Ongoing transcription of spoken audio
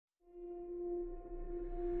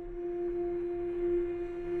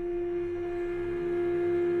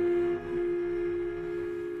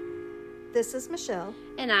This is Michelle.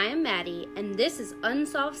 And I am Maddie, and this is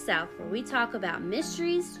Unsolved South, where we talk about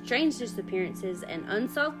mysteries, strange disappearances, and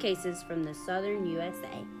unsolved cases from the southern USA.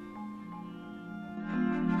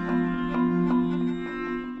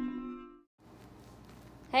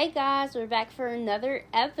 Hey guys, we're back for another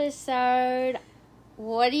episode.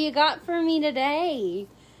 What do you got for me today?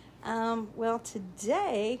 Well,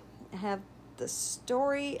 today I have the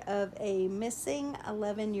story of a missing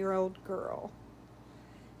 11-year-old girl.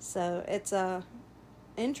 So it's a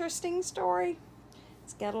interesting story.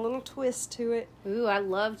 It's got a little twist to it. Ooh, I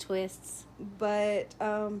love twists. But,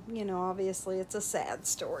 obviously it's a sad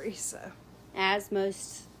story, so. As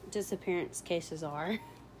most disappearance cases are.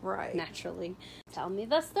 Right. Naturally. Tell me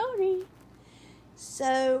the story.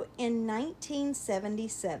 So, in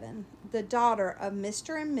 1977, the daughter of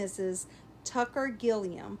Mr. and Mrs. Tucker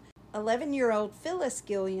Gilliam, 11-year-old Phyllis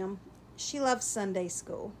Gilliam, she loved Sunday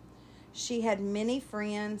school. She had many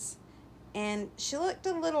friends, and she looked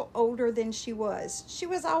a little older than she was. She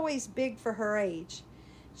was always big for her age.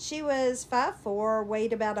 She was 5'4",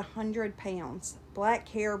 weighed about 100 pounds, black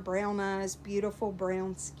hair, brown eyes, beautiful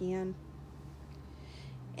brown skin.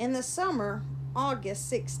 In the summer,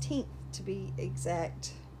 August 16th to be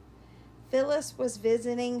exact, Phyllis was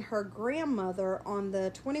visiting her grandmother on the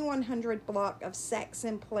 2100 block of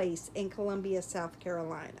Saxon Place in Columbia, South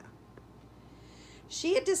Carolina.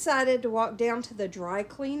 She had decided to walk down to the dry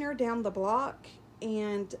cleaner down the block,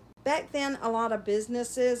 and back then a lot of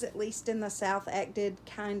businesses, at least in the South, acted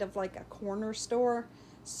kind of like a corner store.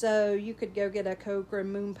 So you could go get a Coke or a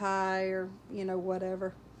moon pie or,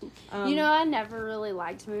 whatever. I never really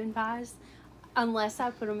liked moon pies unless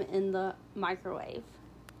I put them in the microwave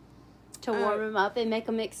to warm them up and make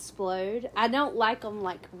them explode. I don't like them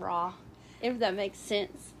like raw, if that makes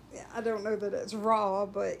sense. I don't know that it's raw,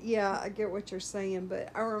 but yeah, I get what you're saying. But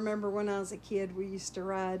I remember when I was a kid, we used to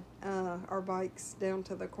ride our bikes down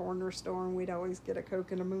to the corner store, and we'd always get a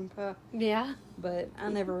Coke and a moon pie. Yeah. But I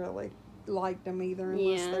never really liked them either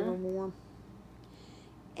unless they were warm.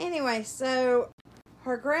 Anyway, so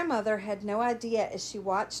her grandmother had no idea as she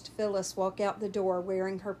watched Phyllis walk out the door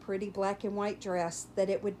wearing her pretty black and white dress that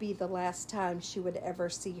it would be the last time she would ever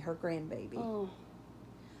see her grandbaby. Oh.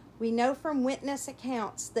 We know from witness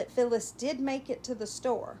accounts that Phyllis did make it to the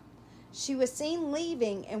store. She was seen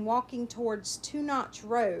leaving and walking towards Two Notch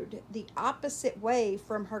Road, the opposite way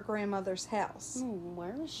from her grandmother's house.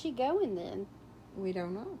 Where was she going then? We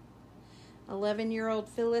don't know. 11-year-old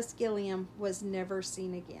Phyllis Gilliam was never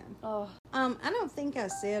seen again. Oh. I don't think I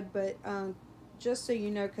said, but just so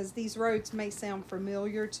you know, because these roads may sound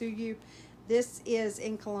familiar to you, this is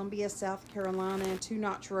in Columbia, South Carolina, and Two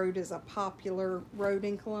Notch Road is a popular road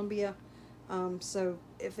in Columbia. So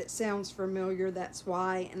if it sounds familiar, that's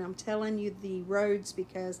why. And I'm telling you the roads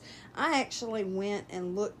because I actually went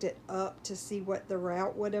and looked it up to see what the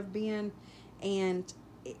route would have been. And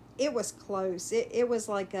it was close. It was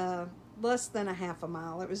like less than a half a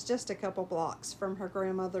mile. It was just a couple blocks from her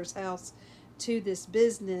grandmother's house to this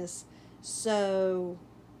business. So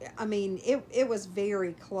I mean, it was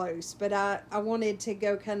very close, but I wanted to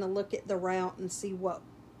go kind of look at the route and see what,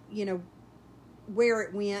 where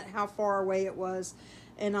it went, how far away it was,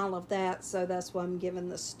 and all of that. So that's why I'm giving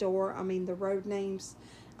the road names.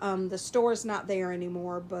 The store's not there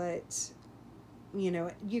anymore, but,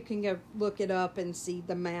 you can go look it up and see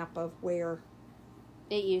the map of where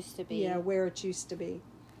it used to be. Yeah, where it used to be.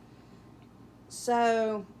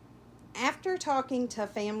 So after talking to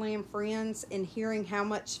family and friends and hearing how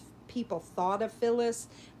much people thought of Phyllis,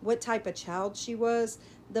 what type of child she was,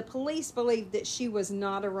 the police believed that she was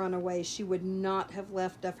not a runaway. She would not have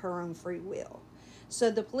left of her own free will.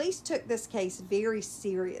 So the police took this case very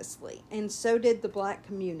seriously, and so did the black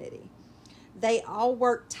community. They all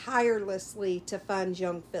worked tirelessly to find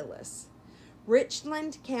young Phyllis.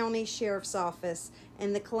 Richland County Sheriff's Office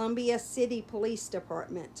and the Columbia City Police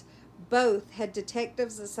Department both had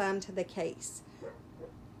detectives assigned to the case.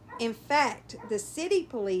 In fact, the city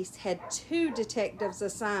police had 2 detectives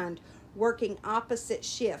assigned working opposite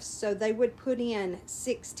shifts, so they would put in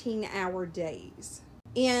 16-hour days.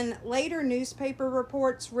 In later newspaper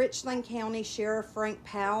reports, Richland County Sheriff Frank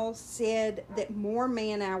Powell said that more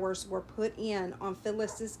man-hours were put in on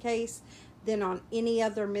Phyllis's case than on any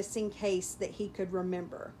other missing case that he could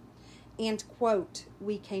remember. And, quote,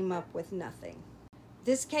 "We came up with nothing."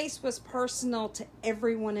 This case was personal to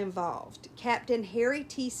everyone involved. Captain Harry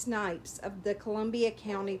T. Snipes of the Columbia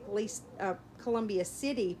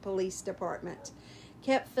City Police Department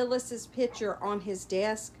kept Phyllis's picture on his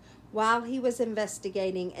desk while he was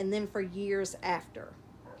investigating and then for years after.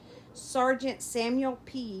 Sergeant Samuel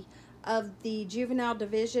P. of the Juvenile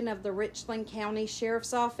Division of the Richland County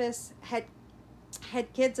Sheriff's Office had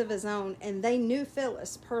kids of his own, and they knew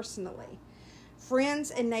Phyllis personally.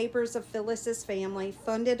 Friends and neighbors of Phyllis's family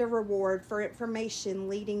funded a reward for information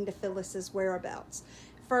leading to Phyllis's whereabouts.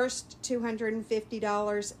 First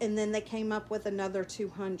 $250, and then they came up with another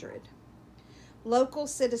 $200. Local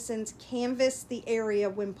citizens canvassed the area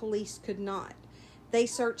when police could not. They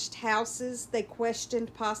searched houses, they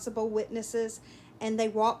questioned possible witnesses, and they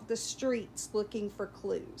walked the streets looking for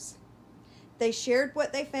clues. They shared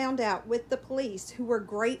what they found out with the police, who were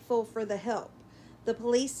grateful for the help. The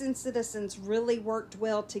police and citizens really worked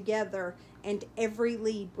well together, and every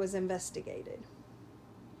lead was investigated.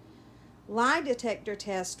 Lie detector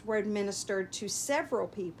tests were administered to several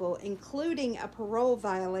people, including a parole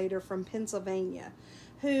violator from Pennsylvania,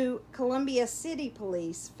 who Columbia City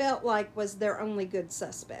Police felt like was their only good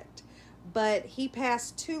suspect. But he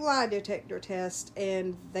passed 2 lie detector tests,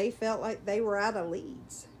 and they felt like they were out of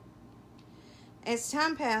leads. As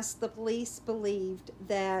time passed, the police believed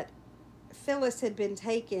that Phyllis had been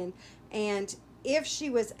taken, and if she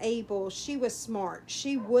was able, she was smart.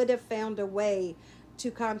 She would have found a way to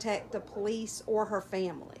contact the police or her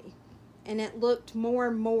family. And it looked more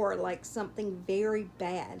and more like something very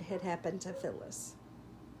bad had happened to Phyllis.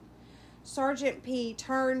 Sergeant P.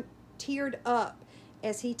 teared up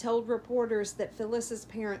as he told reporters that Phyllis's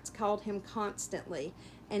parents called him constantly,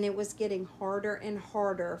 and it was getting harder and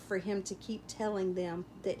harder for him to keep telling them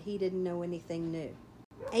that he didn't know anything new.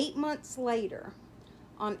 8 months later,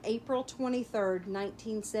 on April 23rd,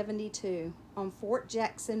 1972, on Fort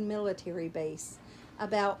Jackson Military Base,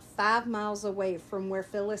 about 5 miles away from where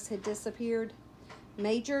Phyllis had disappeared,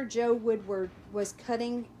 Major Joe Woodward was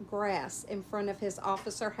cutting grass in front of his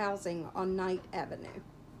officer housing on Knight Avenue.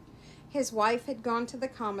 His wife had gone to the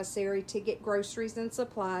commissary to get groceries and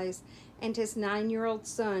supplies, and his 9-year-old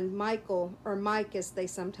son, Michael, or Mike as they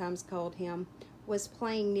sometimes called him, was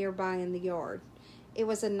playing nearby in the yard. It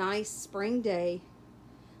was a nice spring day.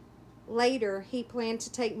 Later, he planned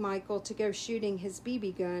to take Michael to go shooting his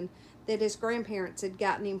BB gun that his grandparents had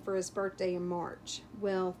gotten him for his birthday in March.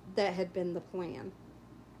 Well, that had been the plan.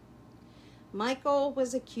 Michael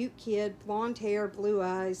was a cute kid, blonde hair, blue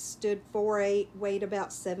eyes, stood 4'8", weighed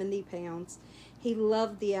about 70 pounds. He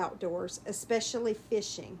loved the outdoors, especially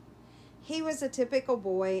fishing. He was a typical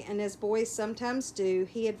boy, and as boys sometimes do,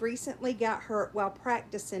 he had recently got hurt while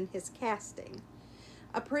practicing his casting.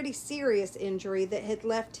 A pretty serious injury that had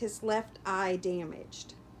left his left eye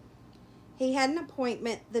damaged. He had an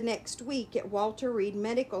appointment the next week at Walter Reed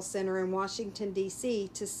Medical Center in Washington, D.C.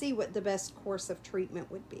 to see what the best course of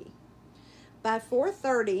treatment would be. By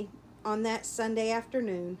 4:30 on that Sunday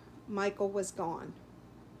afternoon, Michael was gone.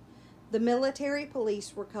 The military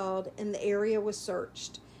police were called and the area was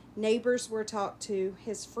searched. Neighbors were talked to,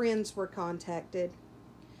 his friends were contacted.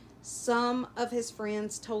 Some of his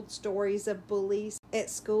friends told stories of bullies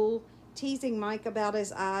at school, teasing Mike about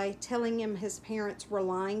his eye, telling him his parents were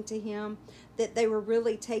lying to him, that they were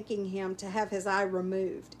really taking him to have his eye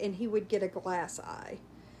removed, and he would get a glass eye.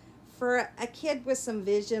 For a kid with some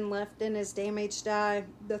vision left in his damaged eye,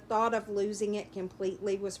 the thought of losing it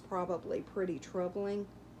completely was probably pretty troubling.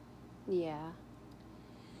 Yeah.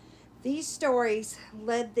 These stories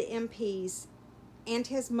led the MPs and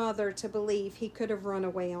his mother to believe he could have run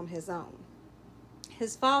away on his own.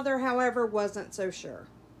 His father, however, wasn't so sure.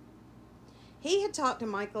 He had talked to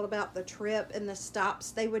Michael about the trip and the stops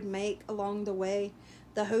they would make along the way,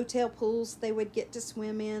 the hotel pools they would get to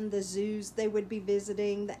swim in, the zoos they would be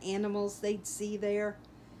visiting, the animals they'd see there.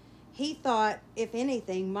 He thought, if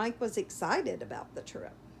anything, Mike was excited about the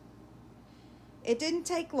trip. It didn't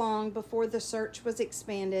take long before the search was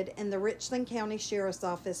expanded and the Richland County Sheriff's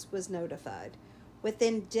Office was notified.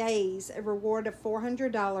 Within days, a reward of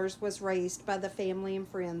 $400 was raised by the family and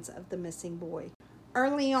friends of the missing boy.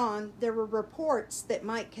 Early on, there were reports that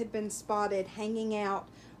Mike had been spotted hanging out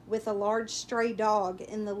with a large stray dog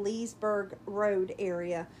in the Leesburg Road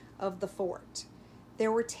area of the fort.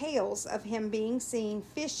 There were tales of him being seen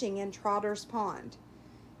fishing in Trotter's Pond.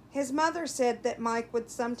 His mother said that Mike would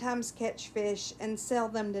sometimes catch fish and sell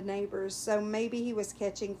them to neighbors, so maybe he was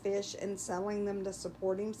catching fish and selling them to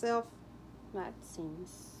support himself. That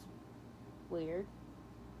seems weird.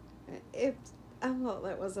 I thought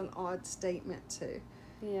that was an odd statement, too.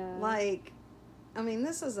 Yeah. Like, I mean,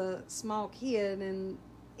 this is a small kid, and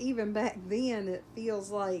even back then, it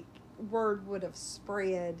feels like word would have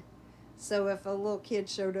spread. So if a little kid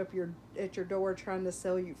showed up at your door trying to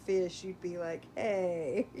sell you fish, you'd be like,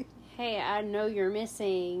 hey. hey, I know you're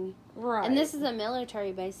missing. Right. And this is a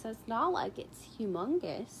military base, so it's not like it's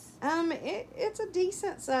humongous. It's a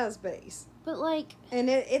decent sized base. But, like... And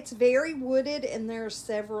it's very wooded, and there are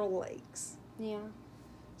several lakes. Yeah.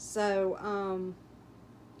 So,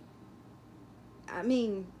 I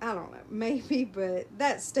mean, I don't know, maybe, but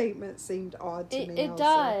that statement seemed odd to me. It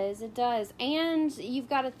does. And you've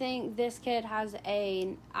got to think this kid has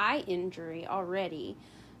an eye injury already.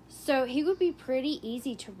 So he would be pretty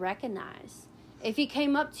easy to recognize. If he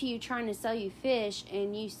came up to you trying to sell you fish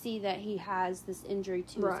and you see that he has this injury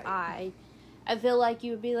to his eye, I feel like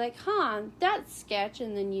you would be like, that's sketch.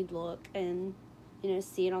 And then you'd look and,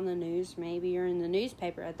 see it on the news maybe, or in the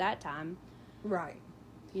newspaper at that time. Right.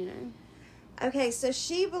 Okay, so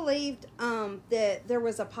she believed that there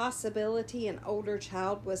was a possibility an older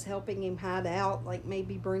child was helping him hide out, like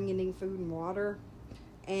maybe bringing him food and water.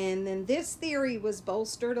 And then this theory was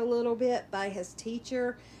bolstered a little bit by his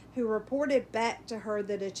teacher, who reported back to her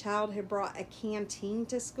that a child had brought a canteen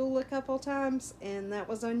to school a couple times, and that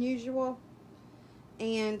was unusual.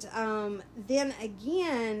 And then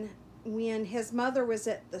again, when his mother was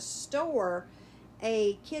at the store,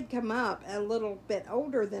 a kid come up a little bit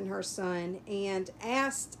older than her son and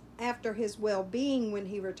asked after his well-being when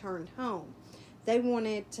he returned home. They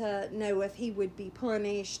wanted to know if he would be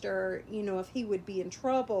punished or, if he would be in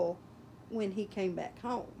trouble when he came back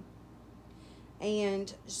home.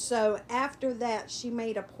 And so after that, she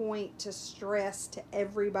made a point to stress to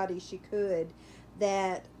everybody she could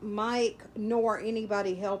that Mike nor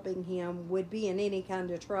anybody helping him would be in any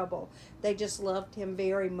kind of trouble. They just loved him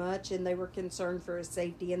very much, and they were concerned for his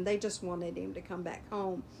safety, and they just wanted him to come back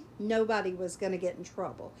home. Nobody was going to get in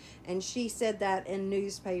trouble. And she said that in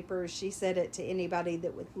newspapers. She said it to anybody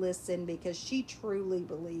that would listen, because she truly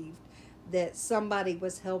believed that somebody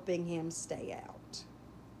was helping him stay out.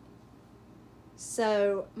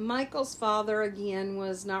 So Michael's father, again,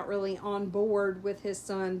 was not really on board with his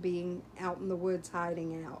son being out in the woods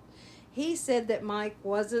hiding out. He said that Mike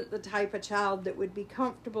wasn't the type of child that would be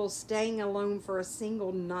comfortable staying alone for a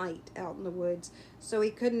single night out in the woods, so he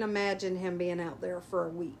couldn't imagine him being out there for a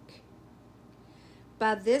week.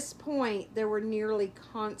 By this point, there were nearly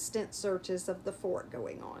constant searches of the fort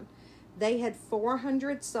going on. They had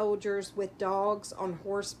 400 soldiers with dogs on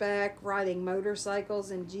horseback, riding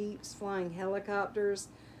motorcycles and jeeps, flying helicopters.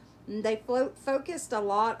 They focused a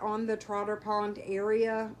lot on the Trotter Pond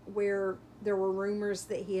area where there were rumors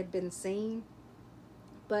that he had been seen.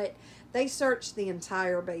 But they searched the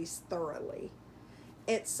entire base thoroughly.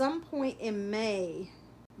 At some point in May,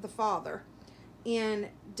 the father, in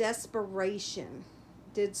desperation,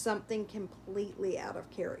 did something completely out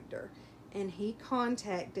of character. And he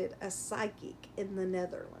contacted a psychic in the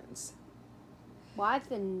Netherlands. Why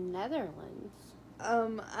the Netherlands?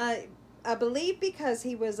 I believe because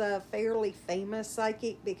he was a fairly famous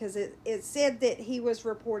psychic, because it said that he was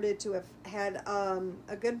reported to have had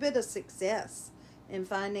a good bit of success in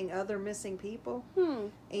finding other missing people.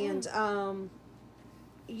 And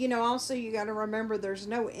also you got to remember there's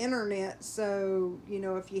no internet, so,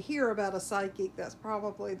 if you hear about a psychic, that's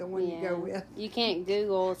probably the one you go with. You can't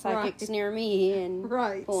Google psychics near me and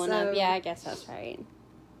pulling up. Yeah, I guess that's right.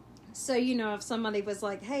 So, if somebody was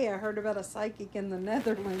like, hey, I heard about a psychic in the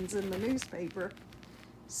Netherlands in the newspaper,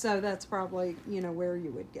 so that's probably, where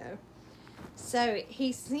you would go. So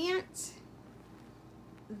he sent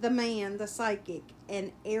the psychic,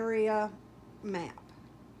 an area map.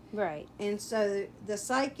 Right. And so the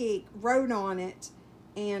psychic wrote on it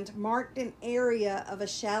and marked an area of a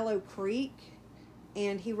shallow creek,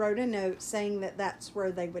 and he wrote a note saying that that's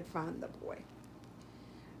where they would find the boy.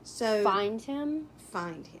 So Find him?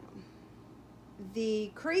 Find him.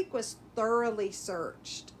 The creek was thoroughly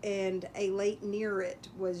searched, and a lake near it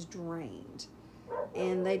was drained,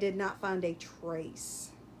 and they did not find a trace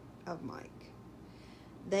of Mike.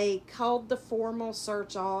 They called the formal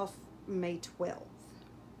search off May 12th.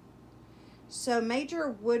 So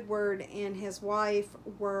Major Woodward and his wife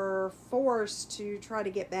were forced to try to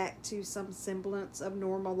get back to some semblance of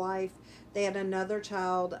normal life. They had another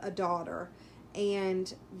child, a daughter,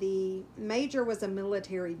 and the major was a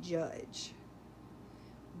military judge.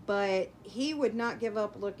 But he would not give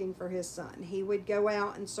up looking for his son. He would go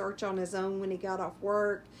out and search on his own when he got off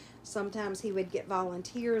work. Sometimes he would get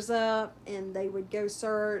volunteers up, and they would go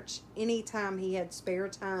search anytime he had spare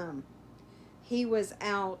time. He was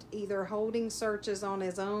out either holding searches on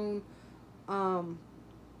his own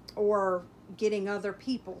or getting other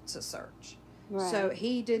people to search. Right. So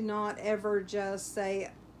he did not ever just say,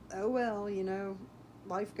 oh, well,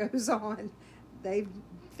 life goes on. They've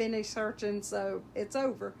finished searching, so it's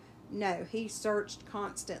over. No, he searched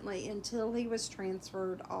constantly until he was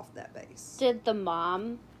transferred off that base. Did the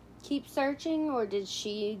mom keep searching, or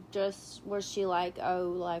was she like, oh,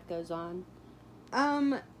 life goes on?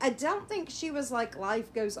 I don't think she was like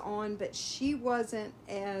life goes on, but she wasn't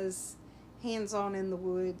as hands-on in the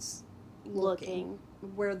woods looking.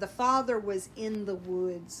 Where the father was in the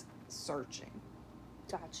woods searching.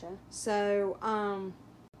 Gotcha. So,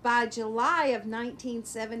 by July of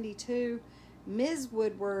 1972, Ms.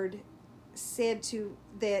 Woodward said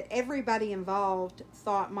that everybody involved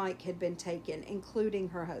thought Mike had been taken, including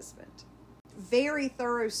her husband. Very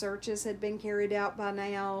thorough searches had been carried out by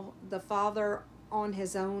now. The father on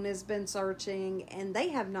his own has been searching, and they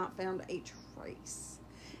have not found a trace.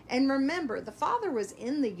 And remember, the father was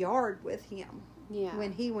in the yard with him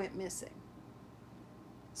when he went missing.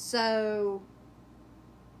 So,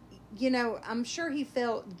 I'm sure he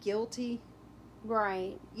felt guilty.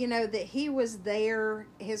 Right. That he was there.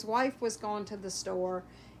 His wife was gone to the store.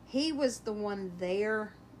 He was the one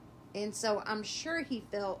there. And so I'm sure he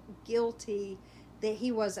felt guilty that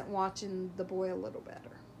he wasn't watching the boy a little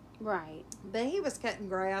better. Right. But he was cutting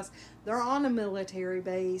grass. They're on a military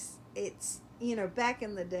base. It's, back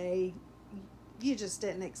in the day, you just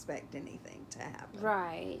didn't expect anything to happen.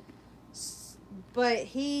 Right. But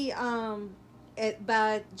he,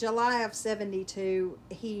 by July of 72,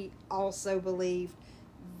 he also believed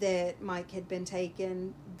that Mike had been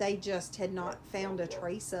taken. They just had not found a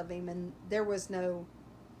trace of him, and there was no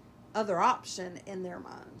other option in their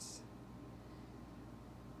minds.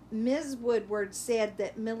 Ms. Woodward said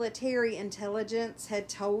that military intelligence had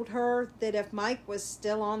told her that if Mike was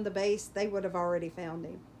still on the base, they would have already found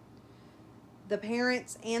him. The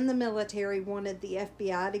parents and the military wanted the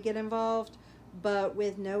FBI to get involved, but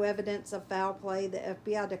with no evidence of foul play, the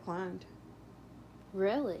FBI declined.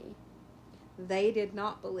 Really? They did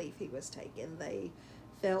not believe he was taken. They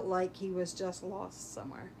felt like he was just lost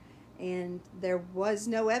somewhere. And there was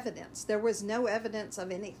no evidence. There was no evidence of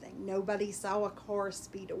anything. Nobody saw a car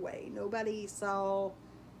speed away. Nobody saw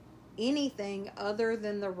anything other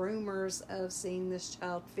than the rumors of seeing this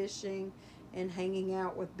child fishing and hanging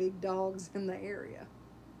out with big dogs in the area.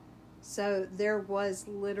 So there was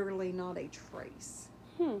literally not a trace.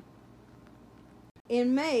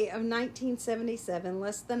 In May of 1977,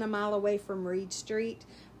 less than a mile away from Reed Street,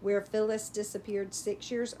 where Phyllis disappeared 6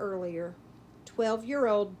 years earlier,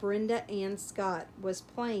 12-year-old Brenda Ann Scott was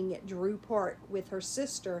playing at Drew Park with her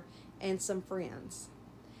sister and some friends.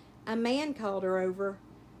 A man called her over,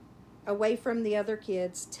 away from the other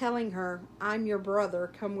kids, telling her, "I'm your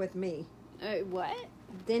brother, come with me." What?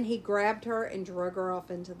 Then he grabbed her and drug her off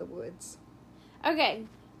into the woods. Okay,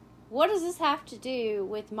 what does this have to do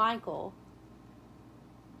with Michael?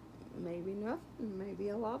 Maybe nothing, maybe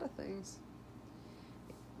a lot of things.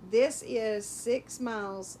 This is 6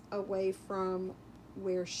 miles away from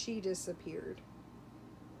where she disappeared.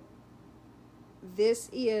 This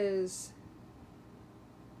is...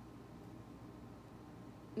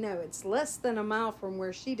 No, it's less than a mile from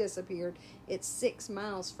where she disappeared. It's 6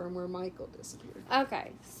 miles from where Michael disappeared.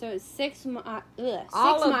 Okay, so it's 6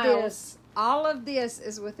 miles. All of this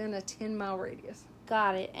is within a 10-mile radius.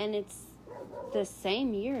 Got it. And it's the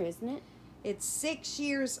same year, isn't it? It's 6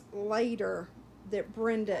 years later that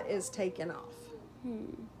Brenda is taken off.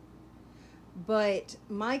 But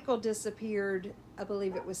Michael disappeared, I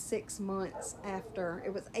believe it was 6 months after.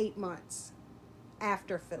 It was 8 months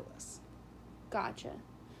after Phyllis. Gotcha.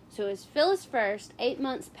 So it's Phyllis first, 8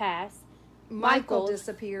 months pass. Michael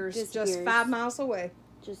disappears just 5 miles away.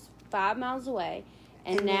 Just 5 miles away.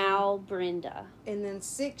 And now Brenda. And then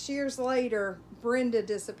 6 years later, Brenda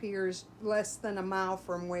disappears less than a mile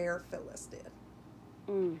from where Phyllis did.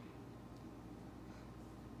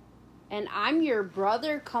 And I'm your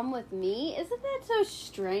brother, come with me? Isn't that so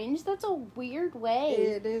strange? That's a weird way.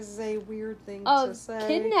 It is a weird thing to say.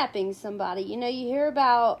 Kidnapping somebody. You hear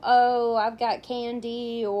about, oh, I've got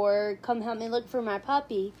candy, or come help me look for my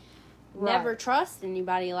puppy. Right. Never trust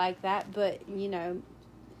anybody like that, but,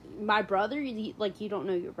 my brother, you don't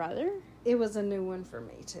know your brother? It was a new one for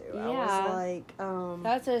me, too. Yeah. I was like,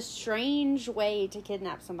 That's a strange way to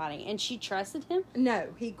kidnap somebody. And she trusted him? No,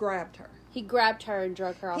 he grabbed her. He grabbed her and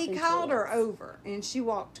drug her off. He called her over, and she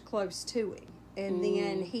walked close to him. And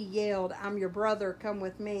then he yelled, "I'm your brother, come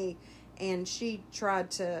with me." And she tried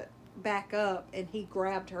to back up, and he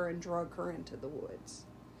grabbed her and drug her into the woods.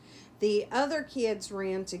 The other kids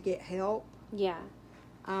ran to get help. Yeah.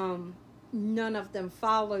 None of them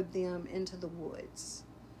followed them into the woods,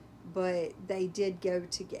 but they did go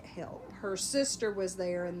to get help. Her sister was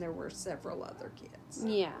there, and there were several other kids.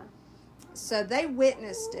 Yeah. So they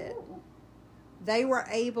witnessed it. they were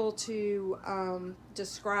able to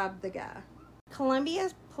describe the guy. Columbia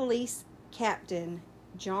Police Captain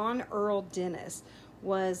John Earl Dennis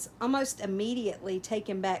was almost immediately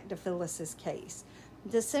taken back to Phyllis's case.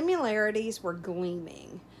 The similarities were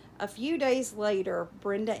gleaming. A few days later,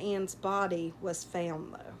 Brenda Ann's body was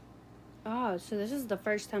found, though. Oh, so this is the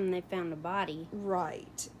first time they found a body.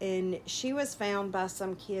 Right. And she was found by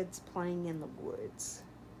some kids playing in the woods.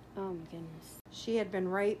 Oh, my goodness. She had been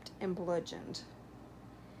raped and bludgeoned.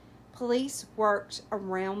 Police worked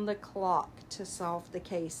around the clock to solve the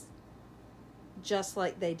case, just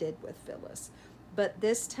like they did with Phyllis. But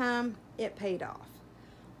this time, it paid off.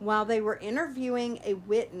 While they were interviewing a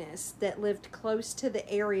witness that lived close to the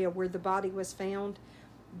area where the body was found,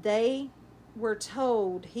 they were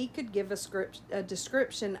told he could give a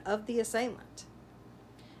description of the assailant.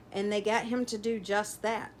 And they got him to do just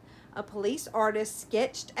that. A police artist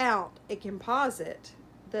sketched out a composite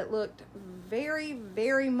that looked very,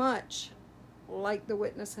 very much like the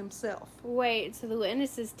witness himself. Wait, so the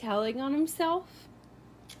witness is telling on himself?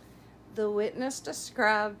 The witness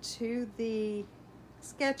described to the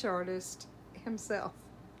sketch artist himself.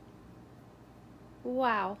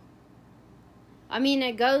 Wow. I mean,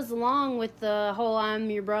 it goes along with the whole "I'm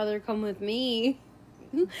your brother, come with me."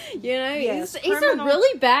 You know, yes, he's a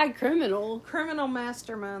really bad criminal. Criminal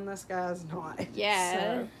mastermind, this guy's not.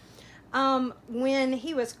 Yeah. So, when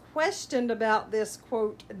he was questioned about this,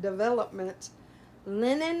 quote, development,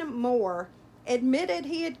 Lennon Moore admitted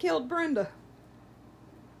he had killed Brenda.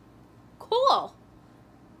 Cool.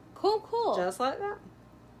 Cool. Just like that.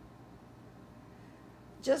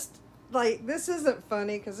 Just like, this isn't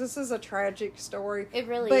funny because this is a tragic story. It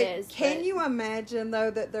really but is. Can you imagine,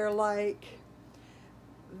 though, that they're like,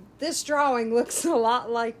 this drawing looks a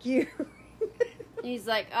lot like you? He's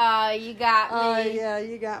like, you got me. Yeah,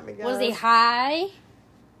 you got me, guys. Was he high?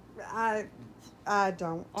 I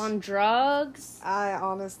don't. On drugs? I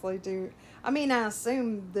honestly do. I mean, I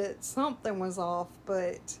assume that something was off,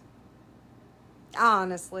 but I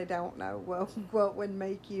honestly don't know what would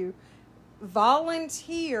make you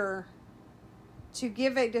volunteer to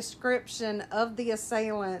give a description of the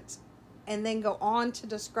assailant and then go on to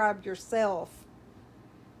describe yourself.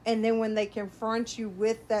 And then when they confront you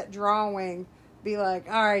with that drawing, be like,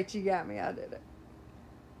 all right, you got me, I did it.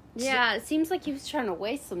 Yeah, it seems like he was trying to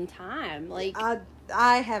waste some time. Like,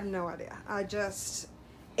 I have no idea.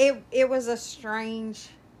 It was a strange...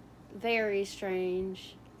 Very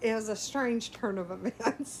strange. It was a strange turn of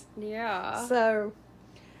events. Yeah. So,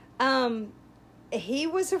 he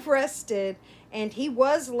was arrested, and he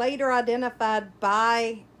was later identified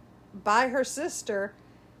by her sister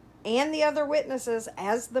and the other witnesses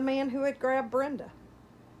as the man who had grabbed Brenda.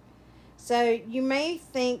 So you may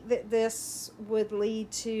think that this would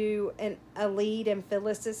lead to a lead in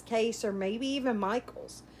Phyllis's case, or maybe even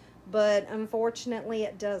Michael's, but unfortunately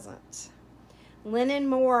it doesn't. Lennon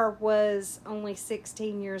Moore was only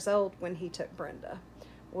 16 years old when he took Brenda,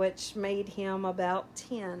 which made him about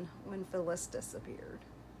 10 when Phyllis disappeared.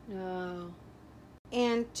 Oh.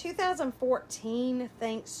 In 2014,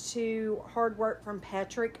 thanks to hard work from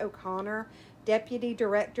Patrick O'Connor, Deputy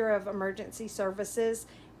Director of Emergency Services,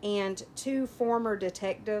 and 2 former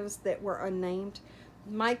detectives that were unnamed,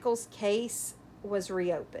 Michael's case was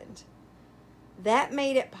reopened. That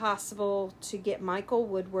made it possible to get Michael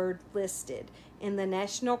Woodward listed in the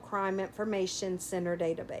National Crime Information Center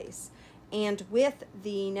database. And with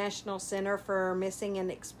the National Center for Missing and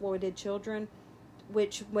Exploited Children,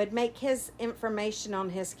 which would make his information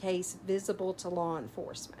on his case visible to law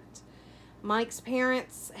enforcement. Mike's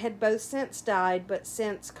parents had both since died, but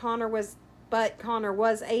Connor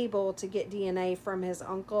was able to get DNA from his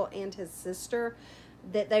uncle and his sister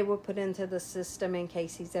that they will put into the system in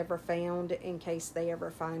case he's ever found, in case they ever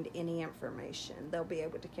find any information. They'll be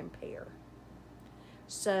able to compare.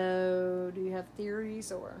 So, do you have theories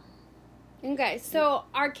or? Okay, so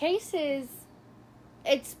our case is,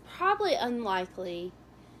 it's probably unlikely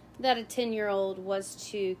that a 10-year-old was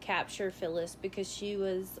to capture Phyllis because she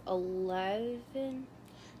was 11.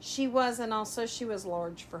 She was, and also she was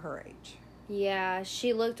large for her age. Yeah,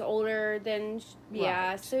 she looked older than... Yeah,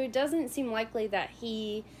 right. So it doesn't seem likely that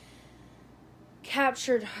he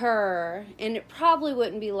captured her, and it probably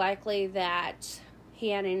wouldn't be likely that he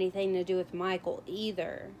had anything to do with Michael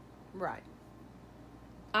either. Right.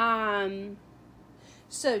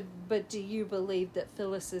 So, but do you believe that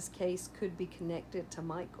Phyllis's case could be connected to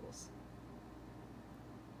Michael's?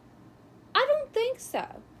 I don't think so.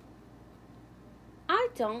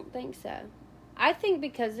 I think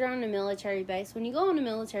because they're on a military base, when you go on a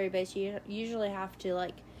military base, you usually have to,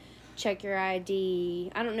 like, check your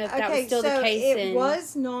ID. I don't know if that was still the case. It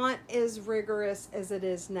was not as rigorous as it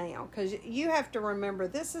is now. Because you have to remember,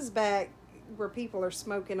 this is back where people are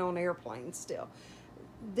smoking on airplanes still.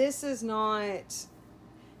 This is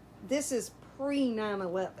pre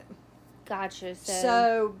 9/11. Gotcha.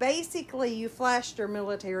 So basically, you flashed your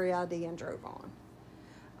military ID and drove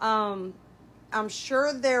on. I'm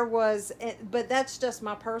sure there was, but that's just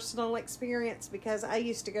my personal experience because I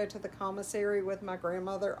used to go to the commissary with my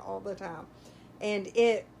grandmother all the time. And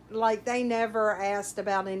they never asked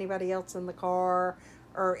about anybody else in the car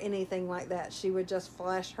or anything like that. She would just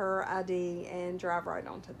flash her ID and drive right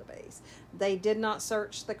onto the base. They did not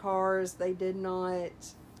search the cars. They did not,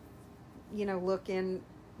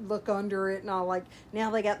 look under it and all. Like, now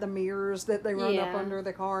they got the mirrors that they run up under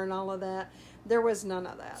the car and all of that. There was none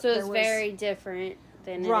of that. So it's very different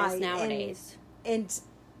than it is nowadays. And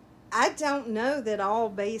I don't know that all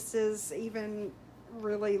bases even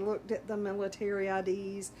really looked at the military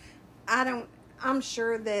IDs. I'm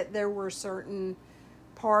sure that there were certain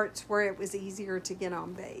parts where it was easier to get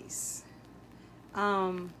on base.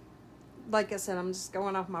 Like I said, I'm just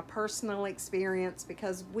going off my personal experience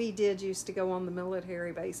because we did used to go on the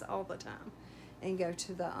military base all the time and go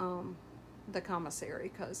to the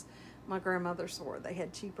commissary because my grandmother swore they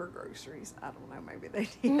had cheaper groceries. I don't know, maybe they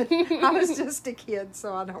did. I was just a kid,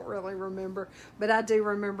 so I don't really remember. But I do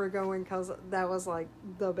remember going because that was like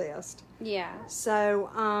the best. Yeah. So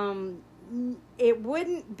it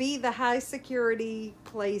wouldn't be the high security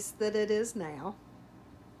place that it is now.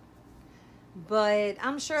 But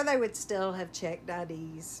I'm sure they would still have checked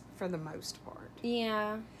IDs for the most part.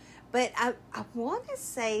 Yeah. But I want to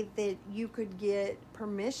say that you could get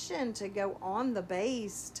permission to go on the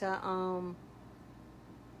base to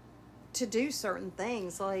do certain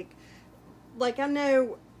things. Like I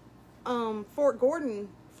know Fort Gordon,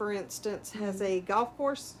 for instance, has a golf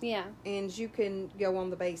course. Yeah. And you can go on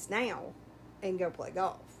the base now and go play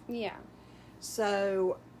golf. Yeah.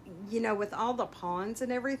 So, with all the ponds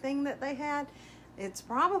and everything that they had, it's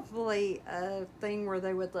probably a thing where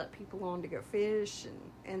they would let people on to go fish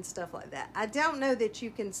and stuff like that. I don't know that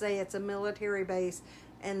you can say it's a military base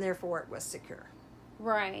and therefore it was secure.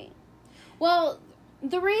 Right. Well,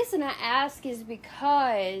 the reason I ask is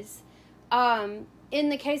because in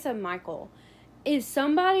the case of Michael, if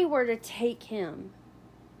somebody were to take him,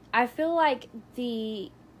 I feel like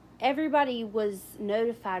everybody was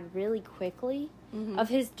notified really quickly of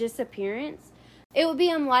his disappearance. It would be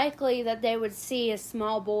unlikely that they would see a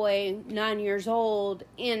small boy, 9 years old,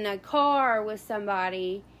 in a car with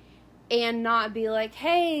somebody and not be like,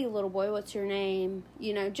 hey, little boy, what's your name?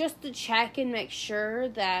 Just to check and make sure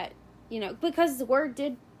that, because the word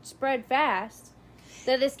did spread fast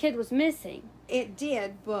that this kid was missing. It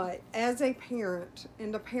did, but as a parent,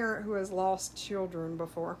 and a parent who has lost children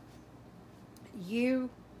before, you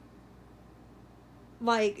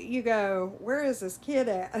go, where is this kid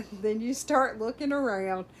at? And then you start looking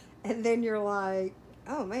around, and then you're like,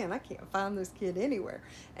 oh man, I can't find this kid anywhere.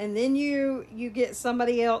 And then you get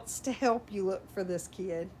somebody else to help you look for this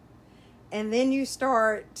kid. And then you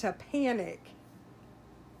start to panic.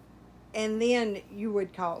 And then you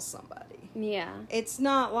would call somebody. Yeah. It's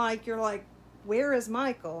not like you're like, where is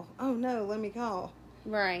Michael? Oh no, let me call.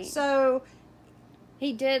 Right. So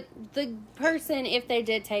the person, if they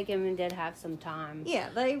did take him and did have some time. Yeah,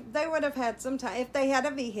 they would have had some time if they had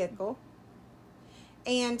a vehicle.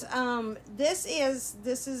 And this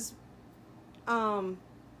is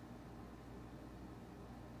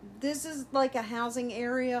like a housing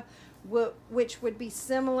area which would be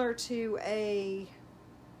similar to a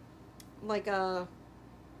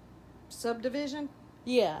subdivision.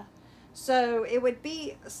 Yeah. So it would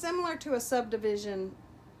be similar to a subdivision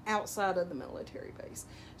outside of the military base.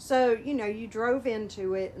 So, you drove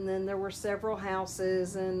into it, and then there were several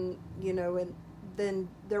houses, and, and then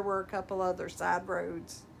there were a couple other side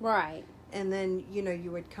roads. Right. And then,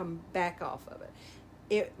 you would come back off of it.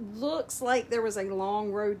 It looks like there was a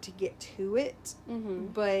long road to get to it,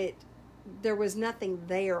 but there was nothing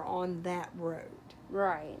there on that road.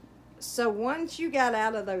 Right. So once you got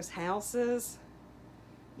out of those houses,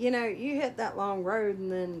 you hit that long road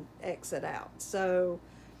and then exit out. So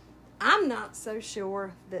I'm not so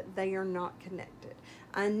sure that they are not connected.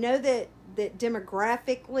 I know that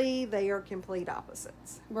demographically they are complete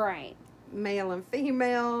opposites. Right. Male and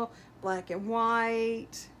female, black and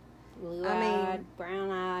white. Blue-eyed,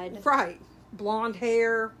 brown-eyed. Right. Blonde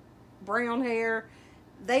hair, brown hair.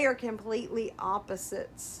 They are completely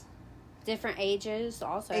opposites. Different ages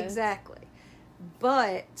also. Exactly.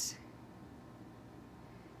 But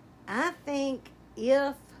I think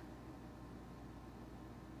if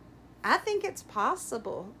I think it's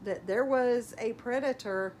possible that there was a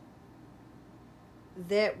predator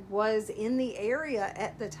that was in the area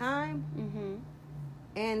at the time Mm-hmm.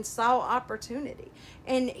 and saw opportunity.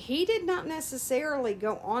 And he did not necessarily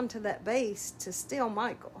go onto that base to steal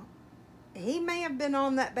Michael. He may have been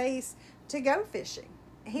on that base to go fishing.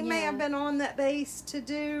 He may have been on that base to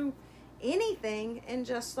do anything and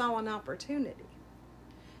just saw an opportunity.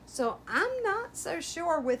 So I'm not so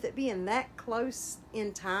sure with it being that close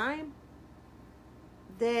in time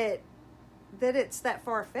that it's that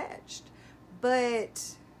far-fetched.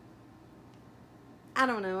 But I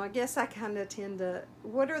don't know. I guess I kind of tend to...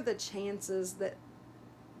 What are the chances that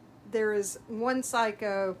there is one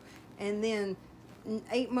psycho and then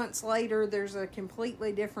 8 months later there's a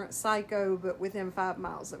completely different psycho but within 5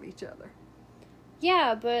 miles of each other?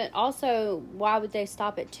 Yeah, but also, why would they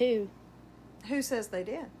stop at 2? Who says they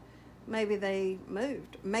did? Maybe they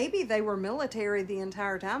moved. Maybe they were military the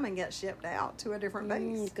entire time and got shipped out to a different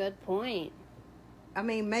base. Good point. I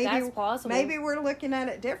mean, maybe That's plausible. Maybe we're looking at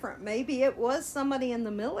it different. Maybe it was somebody in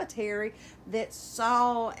the military that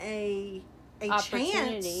saw an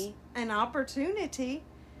opportunity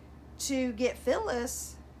to get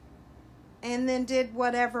Phyllis, and then did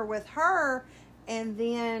whatever with her, and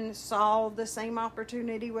then saw the same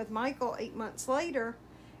opportunity with Michael 8 months later,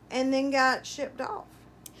 and then got shipped off.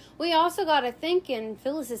 We also got to think, in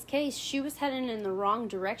Phyllis's case, she was heading in the wrong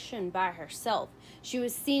direction by herself. She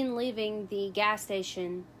was seen leaving the gas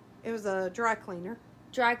station. It was a dry cleaner.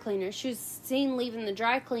 She was seen leaving the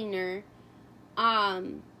dry cleaner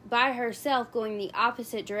by herself, going the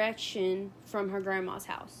opposite direction from her grandma's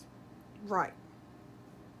house. Right.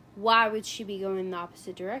 Why would she be going the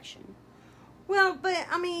opposite direction? Well, but,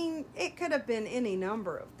 I mean, it could have been any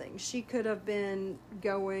number of things. She could have been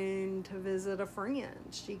going to visit a friend.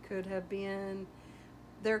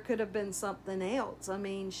 There could have been something else. I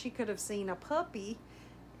mean, she could have seen a puppy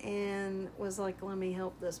and was like, let me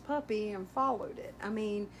help this puppy, and followed it. I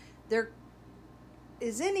mean, there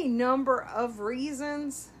is any number of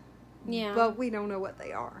reasons, but we don't know what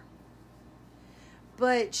they are.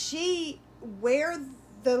 But where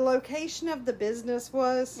the location of the business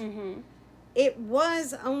was, it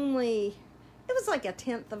was like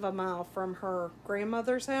 1/10 of a mile from her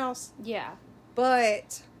grandmother's house. Yeah.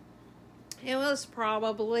 But it was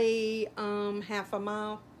probably half a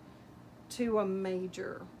mile to a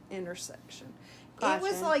major intersection. Gotcha. It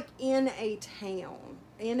was like in a town,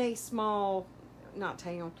 in a small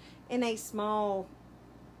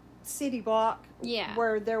city block. Yeah.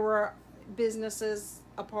 Where there were businesses,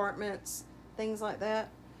 apartments, things like that.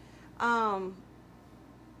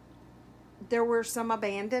 There were some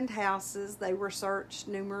abandoned houses. They were searched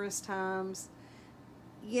numerous times.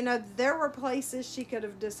 You know, there were places she could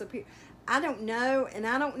have disappeared. I don't know, and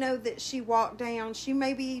I don't know that she walked down. She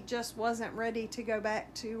maybe just wasn't ready to go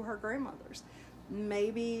back to her grandmother's.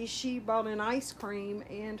 Maybe she bought an ice cream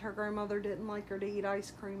and her grandmother didn't like her to eat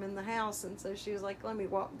ice cream in the house, and so she was like, let me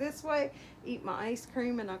walk this way, eat my ice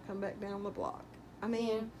cream, and I'll come back down the block. I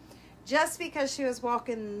mean, just because she was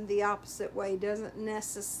walking the opposite way doesn't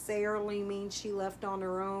necessarily mean she left on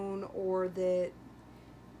her own or that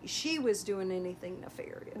she was doing anything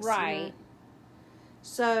nefarious. Right. You know?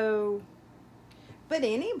 So, but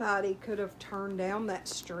anybody could have turned down that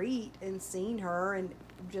street and seen her, and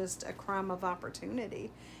just a crime of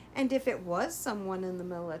opportunity. And if it was someone in the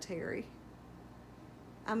military,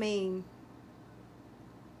 I mean,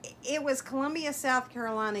 it was Columbia, South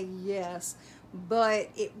Carolina, yes, but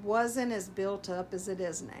it wasn't as built up as it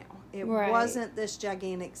is now. It wasn't this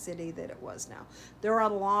gigantic city that it was now. There are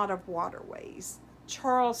a lot of waterways.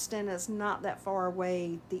 Charleston is not that far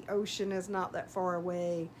away. The ocean is not that far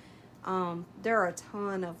away. There are a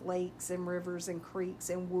ton of lakes and rivers and creeks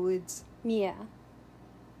and woods. Yeah.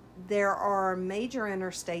 There are major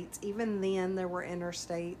interstates. Even then, there were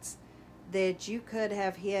interstates that you could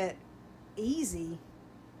have hit easy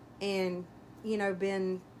and, you know,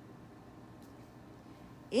 been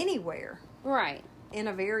anywhere. Right. In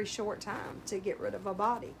a very short time to get rid of a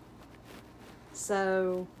body.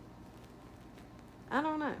 So, I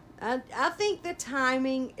don't know. I think the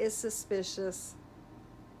timing is suspicious.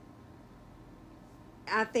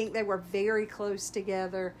 I think they were very close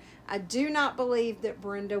together. I do not believe that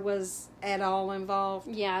Brenda was at all involved.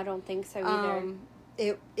 Yeah, I don't think so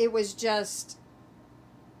either. It was just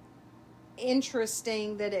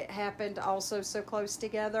interesting that it happened also so close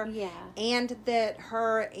together. Yeah. And that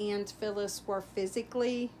her and Phyllis were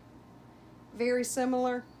physically very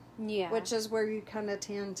similar. Yeah. Which is where you kind of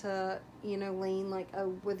tend to, you know, lean like,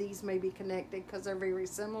 oh, well, these may be connected because they're very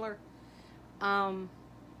similar.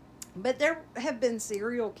 But there have been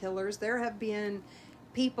serial killers. There have been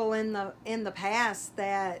people in the past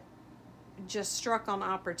that just struck on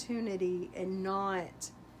opportunity and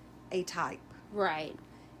not a type. Right.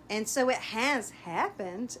 And so it has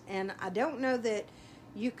happened, and I don't know that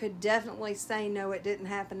you could definitely say, no, it didn't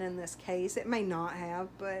happen in this case. It may not have,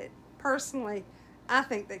 but personally, I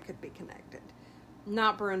think they could be connected.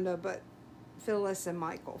 Not Brenda, but Phyllis and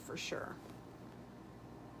Michael for sure.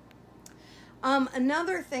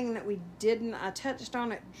 Another thing that we didn't, I touched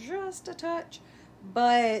on it just a touch,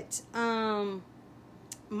 but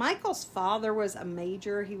Michael's father was a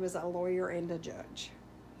major. He was a lawyer and a judge.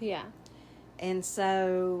 Yeah. And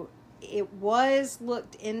so it was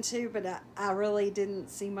looked into, but I really didn't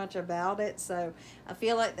see much about it. So I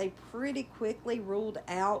feel like they pretty quickly ruled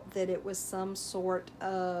out that it was some sort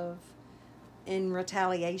of in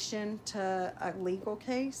retaliation to a legal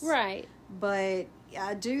case. Right. But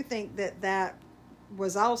I do think that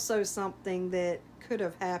was also something that could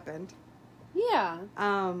have happened. Yeah.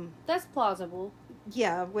 That's plausible.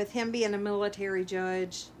 Yeah, with him being a military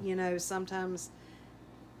judge, sometimes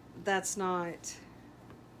that's not,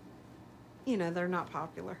 they're not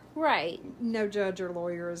popular. Right. No judge or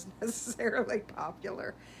lawyer is necessarily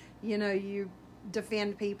popular. You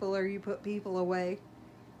defend people or you put people away,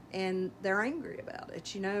 and they're angry about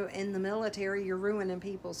it. In the military, you're ruining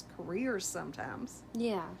people's careers sometimes.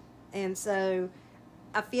 Yeah. And so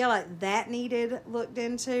I feel like that needed looked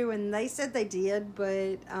into, and they said they did,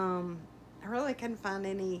 but I really couldn't find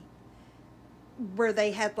any where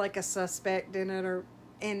they had like a suspect in it,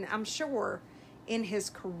 and I'm sure in his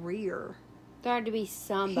career There had to be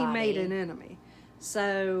somebody. he made an enemy.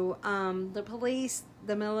 So the police,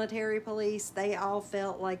 the military police, they all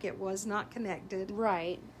felt like it was not connected.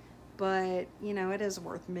 Right. But, it is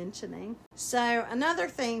worth mentioning. So another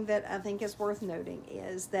thing that I think is worth noting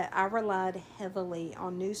is that I relied heavily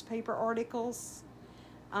on newspaper articles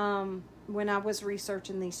when I was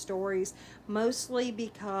researching these stories, mostly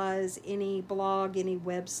because any blog, any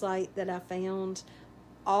website that I found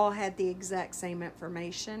all had the exact same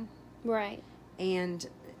information. Right. And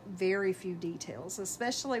very few details,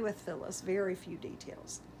 especially with Phyllis, very few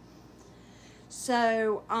details.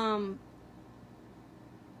 So,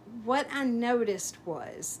 what I noticed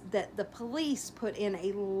was that the police put in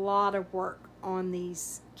a lot of work on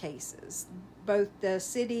these cases. Both the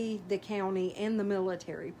city, the county, and the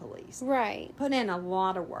military police. Right. Put in a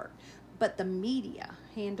lot of work. But the media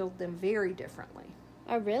handled them very differently.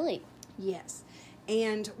 Oh, really? Yes.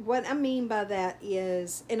 And what I mean by that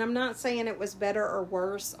is, and I'm not saying it was better or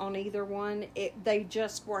worse on either one, they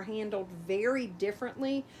just were handled very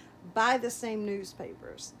differently by the same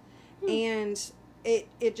newspapers. And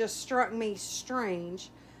it just struck me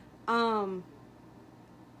strange.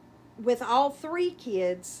 With all three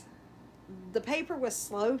kids, the paper was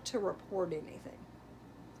slow to report anything.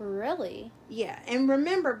 Really? Yeah, and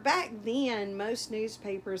remember, back then, most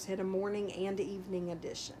newspapers had a morning and evening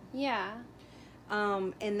edition. Yeah.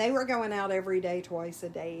 And they were going out every day, twice a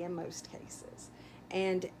day in most cases.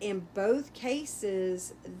 And in both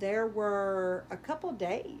cases, there were a couple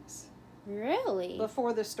days. Really?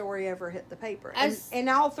 Before the story ever hit the paper. In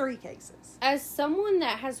all three cases. As someone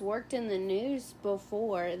that has worked in the news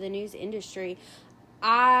before, the news industry,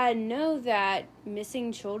 I know that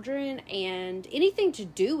missing children and anything to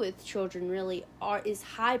do with children really is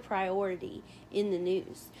high priority in the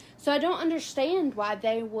news. So I don't understand why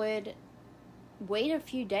they would wait a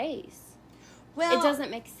few days. Well, it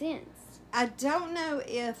doesn't make sense. I don't know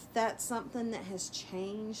if that's something that has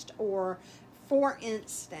changed, or, for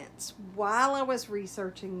instance, while I was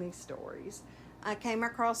researching these stories, I came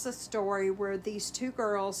across a story where these two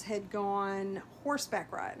girls had gone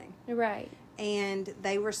horseback riding. Right. And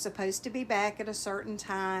they were supposed to be back at a certain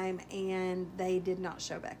time, and they did not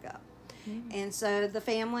show back up. Mm-hmm. And so the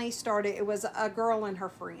family started, it was a girl and her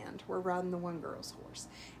friend were riding the one girl's horse.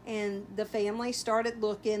 And the family started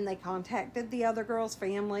looking. They contacted the other girl's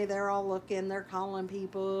family. They're all looking. They're calling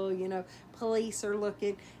people, police are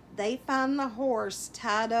looking. They find the horse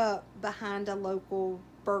tied up behind a local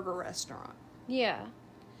burger restaurant. Yeah.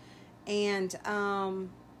 And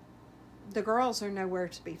the girls are nowhere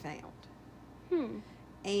to be found.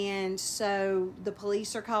 And so the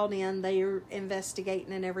police are called in. They're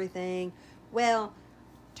investigating and everything. Well,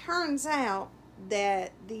 turns out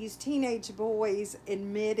that these teenage boys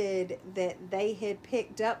admitted that they had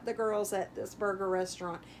picked up the girls at this burger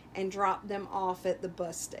restaurant and dropped them off at the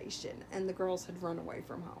bus station. And the girls had run away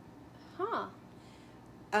from home.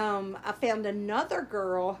 I found another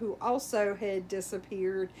girl who also had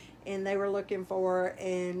disappeared, and they were looking for her,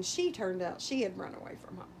 and she turned out she had run away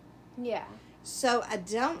from home. Yeah. So I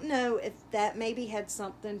don't know if that maybe had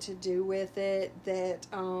something to do with it, that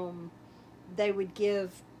they would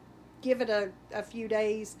give it a few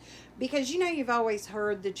days, because you've always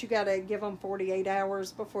heard that you got to give them 48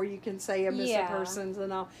 hours before you can say a missing persons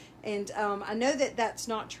and all. And I know that that's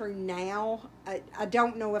not true now. I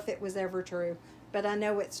don't know if it was ever true, but I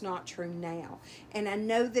know it's not true now. And I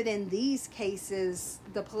know that in these cases,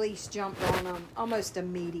 the police jumped on them almost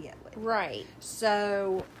immediately. Right.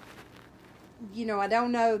 So, I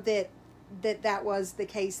don't know that was the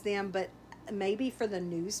case then, but maybe for the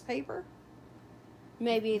newspaper,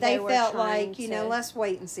 maybe they were felt trying like, to... let's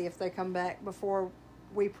wait and see if they come back before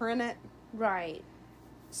we print it. Right.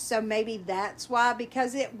 So maybe that's why,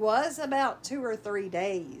 because it was about 2 or 3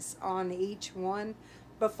 days on each one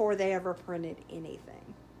before they ever printed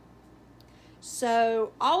anything.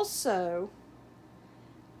 So also,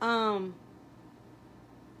 when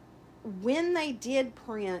they did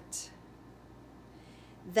print,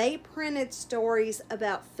 they printed stories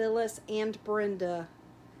about Phyllis and Brenda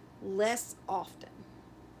less often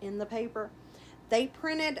in the paper. They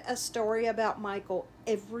printed a story about Michael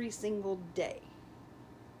every single day.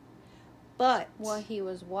 But... well, he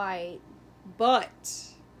was white.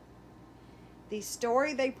 But... the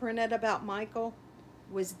story they printed about Michael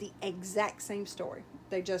was the exact same story.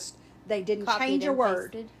 They didn't change a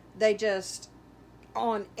word. Pasted. They just...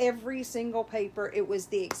 on every single paper, it was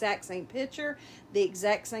the exact same picture, the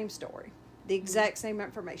exact same story, the exact same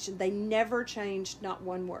information. They never changed not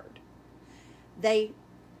one word. They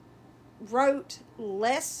wrote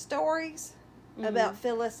less stories about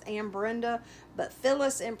Phyllis and Brenda, but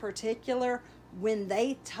Phyllis in particular, when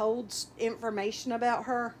they told information about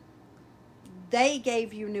her, they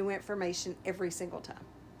gave you new information every single time.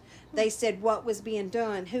 They said what was being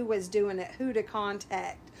done, who was doing it, who to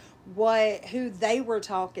contact, who they were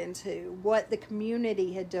talking to, what the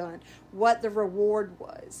community had done, what the reward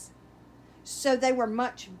was. So they were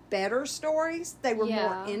much better stories. They were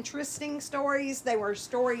more interesting stories. They were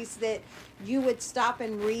stories that you would stop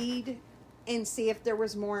and read and see if there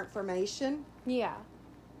was more information. Yeah.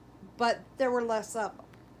 But there were less of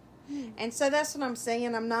them. And so that's what I'm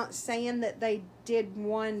saying. I'm not saying that they did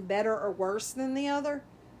one better or worse than the other.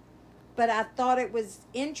 But I thought it was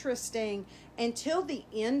interesting. Until the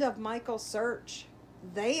end of Michael's search,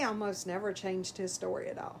 they almost never changed his story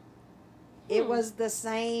at all. It was the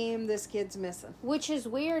same, this kid's missing. Which is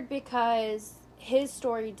weird because his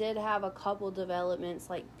story did have a couple developments,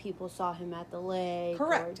 like people saw him at the lake.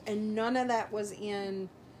 Correct. And none of that was in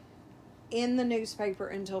the newspaper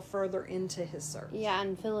until further into his search. Yeah,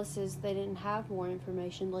 and Phyllis says they didn't have more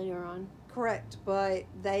information later on. Correct. But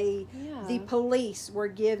the police were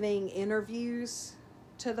giving interviews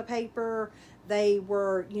to the paper. They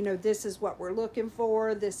were, this is what we're looking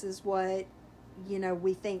for. This is what,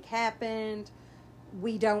 we think happened.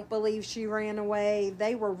 We don't believe she ran away.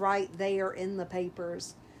 They were right there in the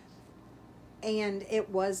papers. And it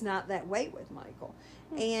was not that way with Michael.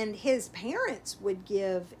 And his parents would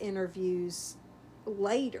give interviews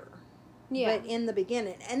later. Yeah. But in the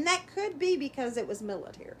beginning. And that could be because it was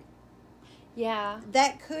military. Yeah.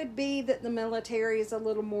 That could be that the military is a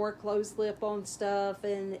little more close-lip on stuff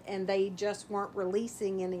and they just weren't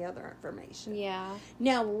releasing any other information. Yeah.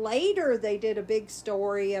 Now, later they did a big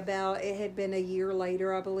story about, it had been a year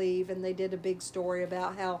later, I believe, and they did a big story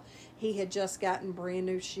about how he had just gotten brand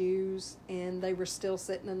new shoes and they were still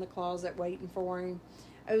sitting in the closet waiting for him.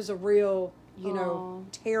 It was a real,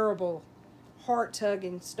 terrible,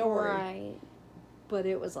 heart-tugging story. Right. But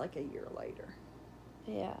it was like a year later.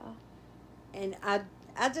 Yeah. And I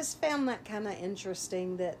just found that kind of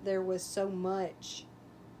interesting that there was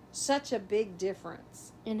such a big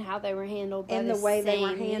difference in how they were handled by the way they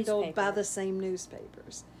were handled by the same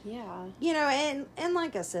newspapers. Yeah. And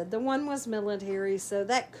like I said, the one was military, so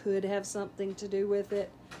that could have something to do with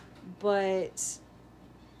it. But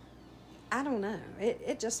I don't know.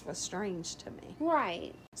 It just was strange to me.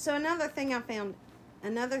 Right. So another thing I found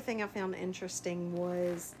interesting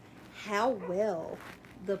was how well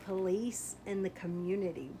the police and the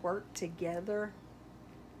community worked together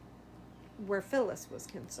where Phyllis was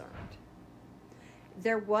concerned.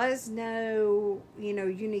 There was no, you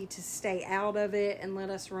need to stay out of it and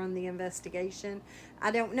let us run the investigation.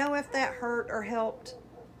 I don't know if that hurt or helped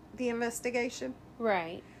the investigation.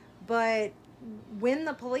 Right. But when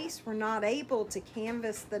the police were not able to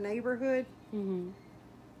canvass the neighborhood,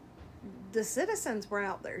 the citizens were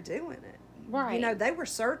out there doing it. Right. They were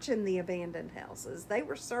searching the abandoned houses. They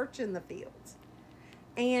were searching the fields.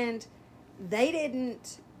 And they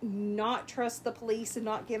didn't not trust the police and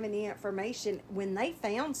not give any information. When they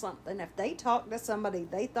found something, if they talked to somebody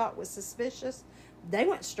they thought was suspicious, they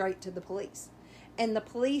went straight to the police. And the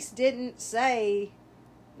police didn't say,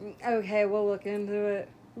 okay, we'll look into it.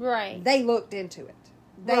 Right. They looked into it.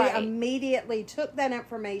 They Right. immediately took that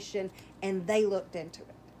information and they looked into it.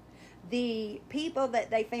 The people that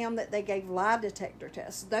they found that they gave lie detector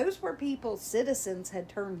tests, those were people citizens had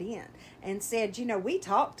turned in and said, we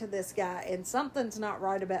talked to this guy and something's not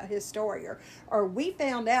right about his story. Or we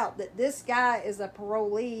found out that this guy is a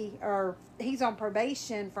parolee or he's on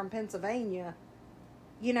probation from Pennsylvania.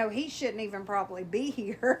 He shouldn't even probably be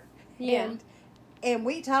here. Yeah. And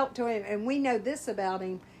we talked to him and we know this about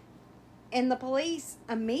him. And the police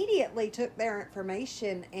immediately took their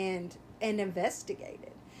information and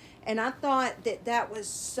investigated. And I thought that was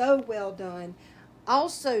so well done.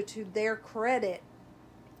 Also, to their credit,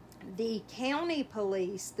 the county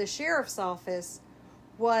police, the sheriff's office,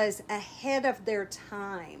 was ahead of their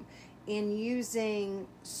time in using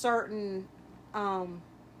certain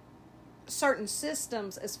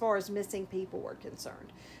systems as far as missing people were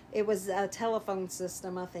concerned. It was a telephone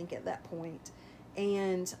system, I think, at that point.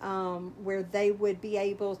 And where they would be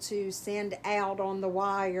able to send out on the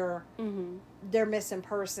wire their missing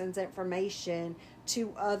persons information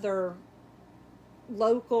to other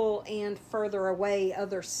local and further away,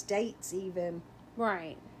 other states even.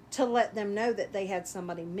 Right. To let them know that they had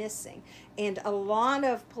somebody missing. And a lot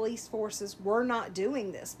of police forces were not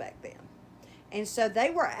doing this back then. And so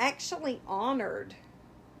they were actually honored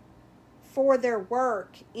for their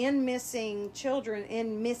work in missing children,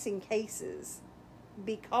 in missing cases,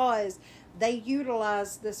 because they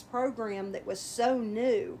utilized this program that was so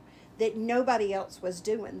new that nobody else was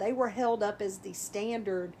doing. They were held up as the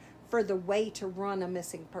standard for the way to run a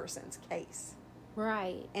missing persons case.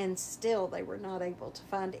 Right. And still they were not able to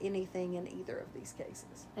find anything in either of these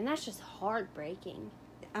cases. And that's just heartbreaking.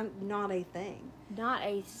 Not a thing. Not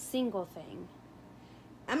a single thing.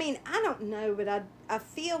 I mean, I don't know, but I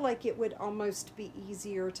feel like it would almost be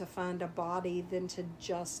easier to find a body than to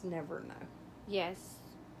just never know. Yes.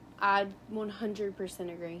 I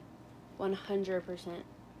 100% agree. 100%.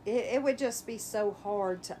 It would just be so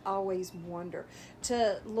hard to always wonder.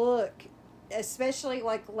 To look, especially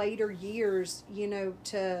like later years,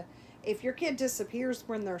 if your kid disappears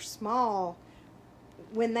when they're small,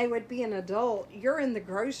 when they would be an adult, you're in the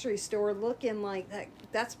grocery store looking like that.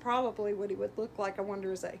 That's probably what he would look like. I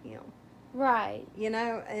wonder, is that him? Right.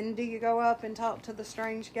 And do you go up and talk to the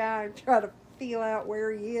strange guy and try to feel out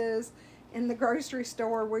where he is in the grocery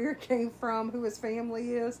store, where he came from, who his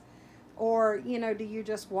family is? Or, do you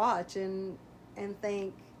just watch and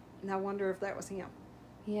think, and I wonder if that was him?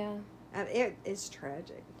 Yeah. It is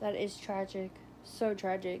tragic. That is tragic. So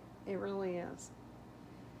tragic. It really is.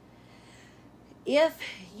 If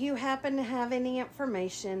you happen to have any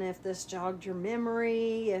information, if this jogged your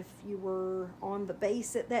memory, if you were on the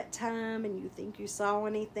base at that time and you think you saw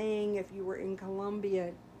anything, if you were in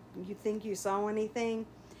Columbia, you think you saw anything,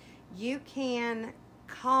 you can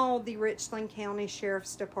call the Richland County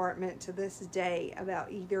Sheriff's Department to this day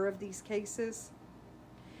about either of these cases.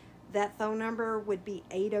 That phone number would be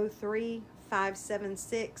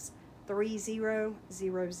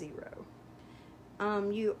 803-576-3000.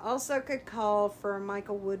 You also could call for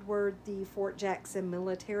Michael Woodward, the Fort Jackson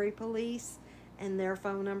Military Police, and their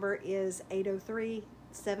phone number is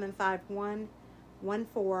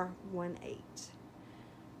 803-751-1418.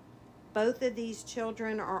 Both of these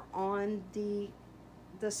children are on the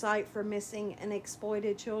site for missing and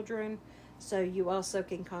exploited children, so you also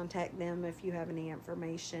can contact them if you have any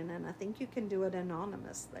information, and I think you can do it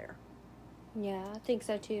anonymous there. Yeah, I think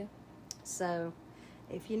so too. So,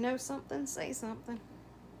 if you know something, say something.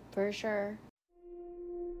 For sure.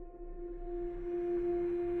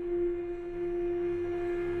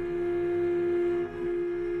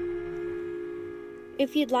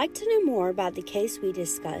 If you'd like to know more about the case we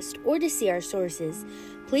discussed or to see our sources,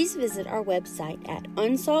 please visit our website at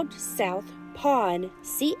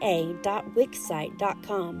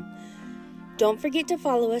unsolvedsouthpodca.wixsite.com. Don't forget to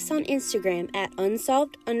follow us on Instagram at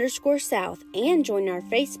unsolved_south and join our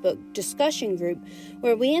Facebook discussion group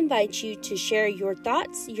where we invite you to share your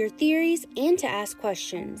thoughts, your theories, and to ask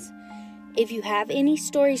questions. If you have any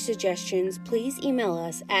story suggestions, please email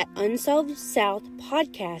us at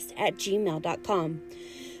unsolvedsouthpodcast@gmail.com.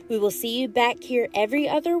 We will see you back here every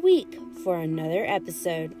other week for another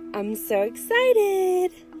episode. I'm so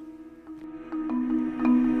excited!